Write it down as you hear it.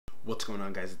What's going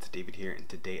on, guys? It's David here, and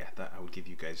today I thought I would give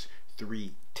you guys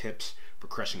 3 tips for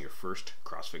crushing your first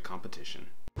CrossFit competition.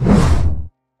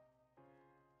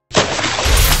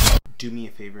 Do me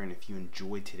a favor, and if you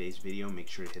enjoyed today's video, make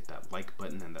sure to hit that like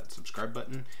button and that subscribe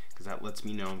button, because that lets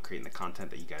me know I'm creating the content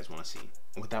that you guys want to see.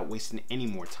 Without wasting any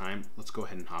more time, let's go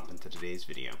ahead and hop into today's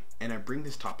video. And I bring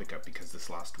this topic up because this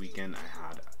last weekend I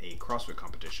had a CrossFit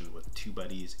competition with 2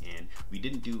 buddies, and we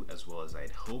didn't do as well as I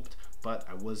had hoped, but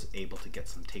I was able to get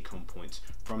some take-home points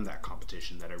from that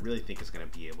competition that I really think is going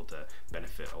to be able to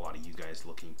benefit a lot of you guys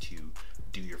looking to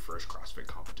do your first CrossFit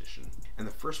competition. And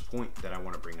the first point that I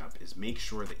want to bring up is make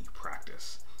sure that you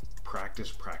practice.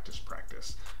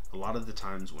 Practice. A lot of the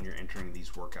times when you're entering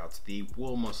these workouts, they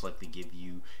will most likely give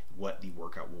you what the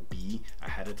workout will be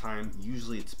ahead of time.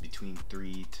 Usually it's between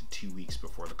 3 to 2 weeks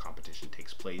before the competition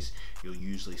takes place. You'll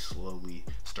usually slowly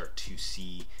start to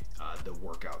see the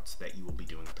workouts that you will be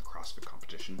doing at the CrossFit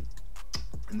competition.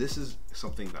 And this is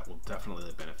something that will definitely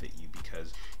benefit you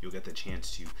because you'll get the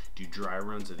chance to do dry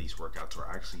runs of these workouts, or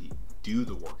actually do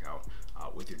the workout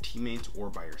with your teammates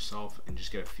or by yourself, and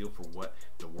just get a feel for what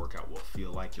the workout will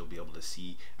feel like. You'll be able to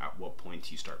see at what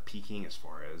points you start peaking as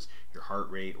far as your heart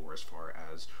rate, or as far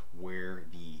as where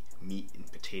the meat and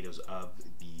potatoes of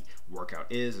the workout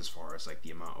is, as far as like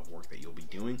the amount of work that you'll be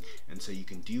doing. And so you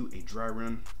can do a dry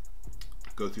run,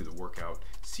 go through the workout,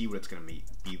 see what it's going to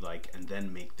be like, and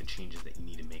then make the changes that you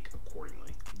need to make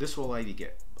accordingly. This will allow you to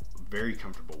get very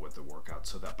comfortable with the workout,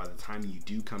 so that by the time you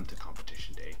do come to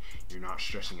competition day, you're not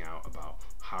stressing out about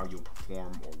how you'll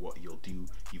perform or what you'll do.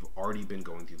 You've already been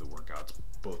going through the workouts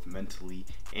both mentally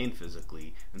and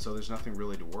physically, and so there's nothing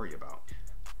really to worry about.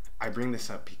 I bring this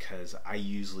up because I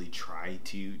usually try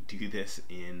to do this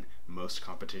in most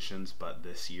competitions, but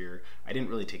this year I didn't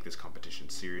really take this competition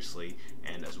seriously,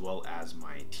 and as well as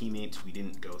my teammates, we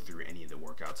didn't go through any of the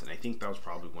workouts. And I think that was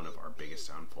probably one of our biggest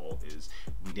downfall, is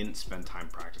we didn't spend time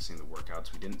practicing the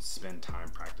workouts. We didn't spend time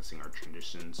practicing our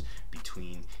transitions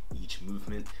between each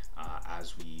movement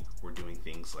as we were doing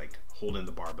things like holding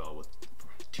the barbell with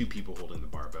 2 people holding the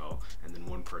barbell, and then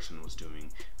 1 person was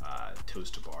doing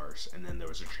toes to bars, and then there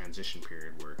was a transition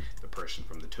period where the person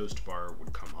from the toes to bar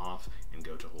would come off and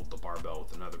go to hold the barbell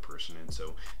with another person. And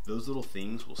so those little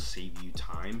things will save you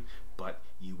time, but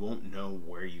you won't know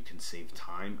where you can save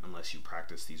time unless you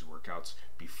practice these workouts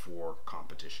before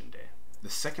competition day. The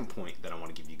second point that I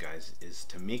want to give you guys is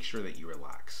to make sure that you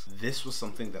relax. This was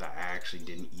something that I actually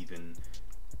didn't even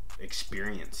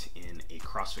experience in a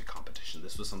CrossFit competition.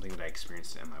 This was something that I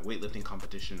experienced in my weightlifting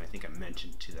competition. I think I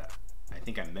mentioned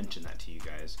that to you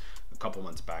guys a couple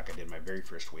months back. I did my very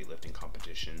first weightlifting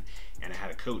competition, and I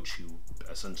had a coach who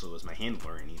essentially was my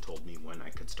handler, and he told me when I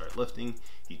could start lifting.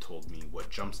 He told me what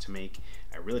jumps to make.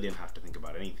 I really didn't have to think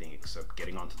about anything except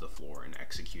getting onto the floor and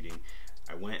executing.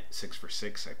 I went 6 for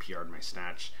 6. I PR'd my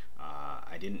snatch.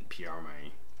 I didn't PR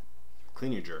my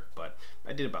clean and jerk, but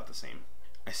I did about the same.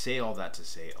 I say all that to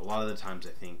say, a lot of the times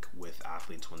I think with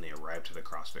athletes when they arrive to the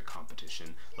CrossFit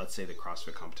competition, let's say the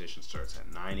CrossFit competition starts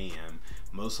at 9 a.m.,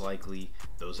 most likely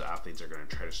those athletes are going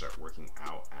to try to start working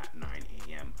out at 9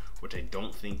 a.m., which I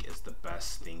don't think is the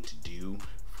best thing to do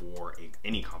for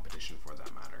any competition for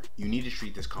that matter. You need to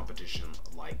treat this competition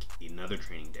like another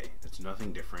training day. It's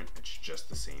nothing different, it's just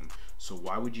the same. So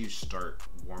why would you start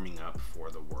warming up for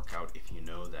the workout if you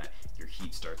know that your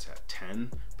heat starts at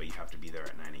 10, but you have to be there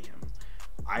at 9 a.m.?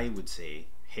 I would say,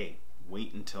 hey,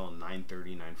 wait until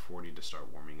 9:30, 9:40 to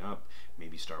start warming up.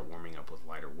 Maybe start warming up with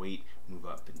lighter weight, move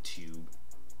up into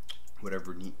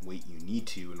whatever weight you need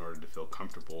to in order to feel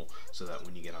comfortable, so that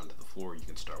when you get onto the floor you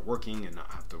can start working and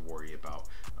not have to worry about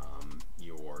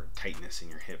your tightness in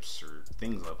your hips or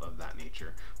things of that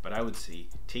nature. But I would say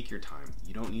take your time.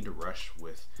 You don't need to rush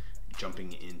with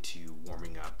jumping into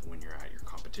warming up when you're at your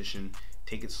competition.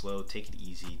 Take it slow, take it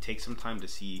easy, take some time to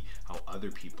see how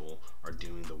other people are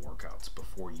doing the workouts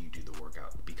before you do the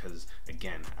workout. Because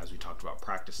again, as we talked about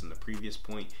practice in the previous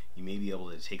point, you may be able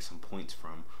to take some points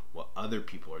from what other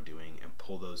people are doing and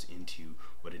pull those into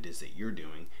what it is that you're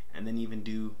doing, and then even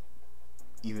do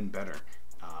even better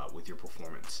with your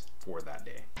performance for that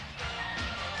day.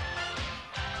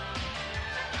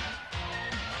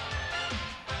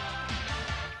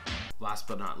 Last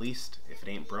but not least, if it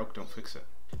ain't broke, don't fix it.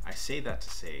 I say that to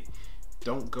say,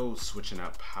 don't go switching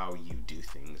up how you do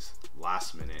things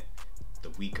last minute,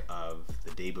 the week of,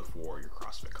 the day before your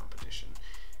CrossFit competition.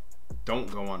 Don't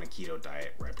go on a keto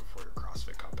diet right before your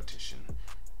CrossFit competition.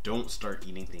 Don't start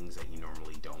eating things that you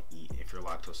normally don't eat. If you're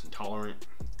lactose intolerant,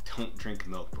 don't drink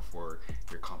milk before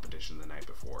your competition the night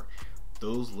before.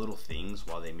 Those little things,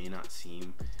 while they may not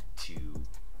seem to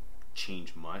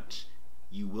change much,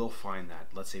 you will find that,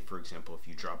 let's say for example, if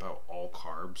you drop out all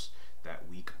carbs that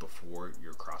week before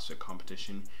your CrossFit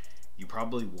competition, you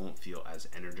probably won't feel as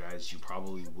energized. You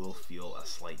probably will feel a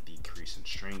slight decrease in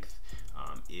strength.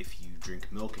 If you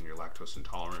drink milk and you're lactose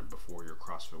intolerant before your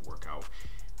CrossFit workout,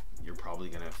 you're probably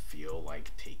gonna feel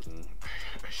like taking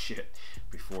a shit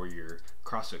before your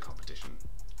CrossFit competition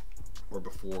or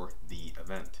before the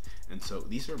event. And so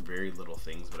these are very little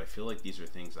things, but I feel like these are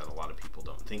things that a lot of people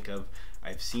don't think of.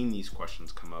 I've seen these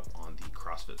questions come up on the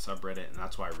CrossFit subreddit, and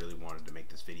that's why I really wanted to make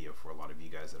this video for a lot of you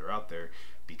guys that are out there,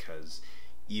 because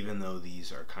even though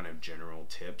these are kind of general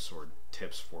tips or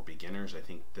tips for beginners, I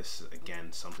think this is,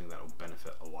 again, something that will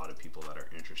benefit a lot of people that are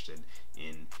interested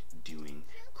in doing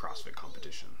CrossFit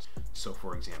competitions. So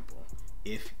for example,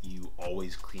 if you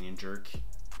always clean and jerk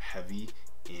heavy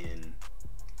in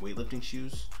weightlifting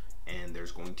shoes, and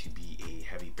there's going to be a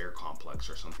heavy bear complex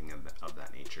or something of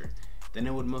that nature, then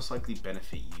it would most likely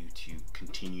benefit you to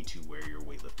continue to wear your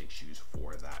weightlifting shoes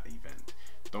for that event.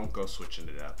 Don't go switching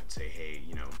it up and say, hey,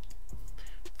 you know,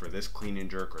 for this clean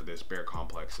and jerk or this bear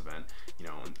complex event, you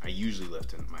know, I usually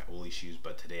lift in my Oli shoes,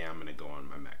 but today I'm gonna go on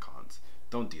my Metcons.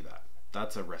 Don't do that.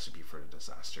 That's a recipe for a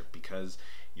disaster, because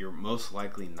you're most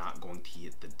likely not going to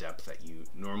hit the depth that you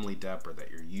normally depth or that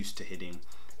you're used to hitting.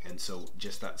 And so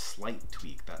just that slight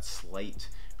tweak, that slight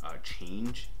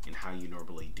change in how you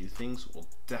normally do things will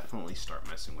definitely start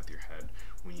messing with your head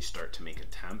when you start to make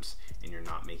attempts and you're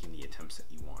not making the attempts that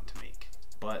you want to make.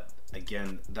 But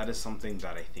again, that is something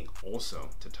that I think also,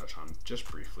 to touch on just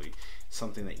briefly,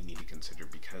 something that you need to consider,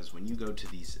 because when you go to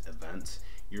these events,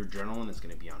 your adrenaline is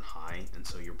going to be on high, and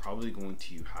so you're probably going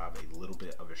to have a little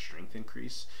bit of a strength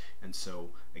increase. And so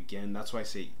again, that's why I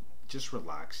say just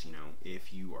relax. You know,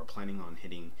 if you are planning on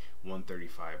hitting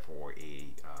 135 for a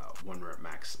 1 rep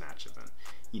max snatch event,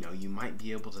 you know, you might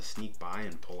be able to sneak by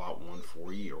and pull out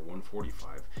 140 or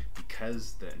 145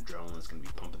 because the adrenaline is going to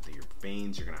be pumping through your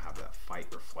veins. You're going to have that fight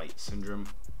or flight syndrome,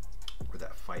 or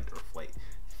that fight or flight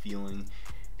feeling,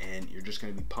 and you're just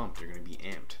going to be pumped. You're going to be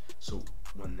amped. So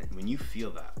when you feel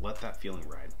that, let that feeling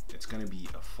ride. It's going to be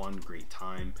a fun, great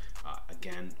time.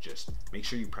 Again, just make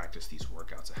sure you practice these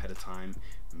workouts ahead of time.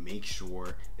 Make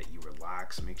sure that you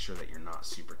relax. Make sure that you're not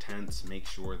super tense. Make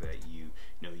sure that you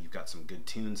know you've got some good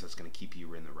tunes that's going to keep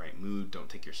you in the right mood. Don't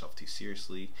take yourself too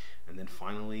seriously. And then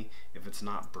finally, if it's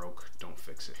not broke, don't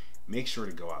fix it. Make sure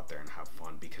to go out there and have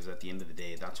fun, because at the end of the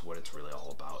day, that's what it's really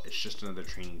all about. It's just another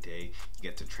training day. You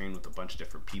get to train with a bunch of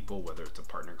different people, whether it's a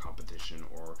partner competition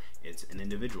or it's an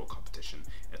individual competition.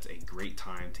 It's a great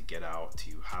time to get out,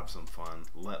 to have some fun,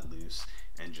 let loose,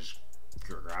 and just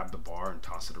grab the bar and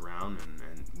toss it around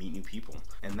and meet new people.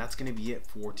 And that's going to be it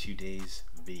for today's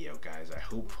video, guys. I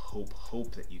hope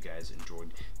that you guys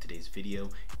enjoyed today's video.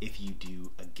 If you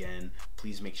do, again,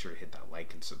 please make sure to hit that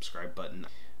like and subscribe button.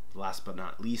 Last but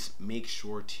not least, make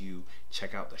sure to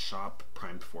check out the shop,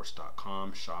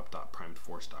 primedforce.com,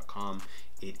 shop.primedforce.com.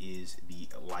 It is the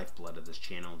lifeblood of this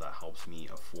channel that helps me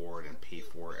afford and pay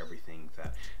for everything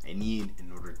that I need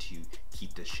in order to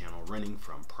keep this channel running,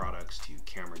 from products to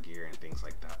camera gear and things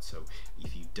like that. So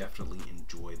if you definitely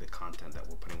enjoy the content that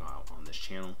we're putting out on this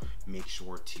channel, make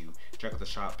sure to check out the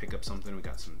shop, pick up something. We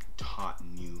got some hot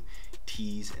new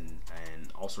tees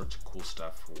and all sorts of cool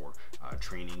stuff for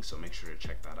training, so make sure to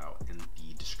check that out in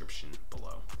the description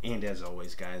below. And as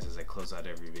always, guys, as I close out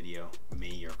every video, may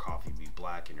your coffee be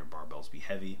black and your barbells be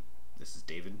heavy. This is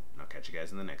David, and I'll catch you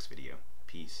guys in the next video.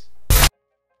 Peace.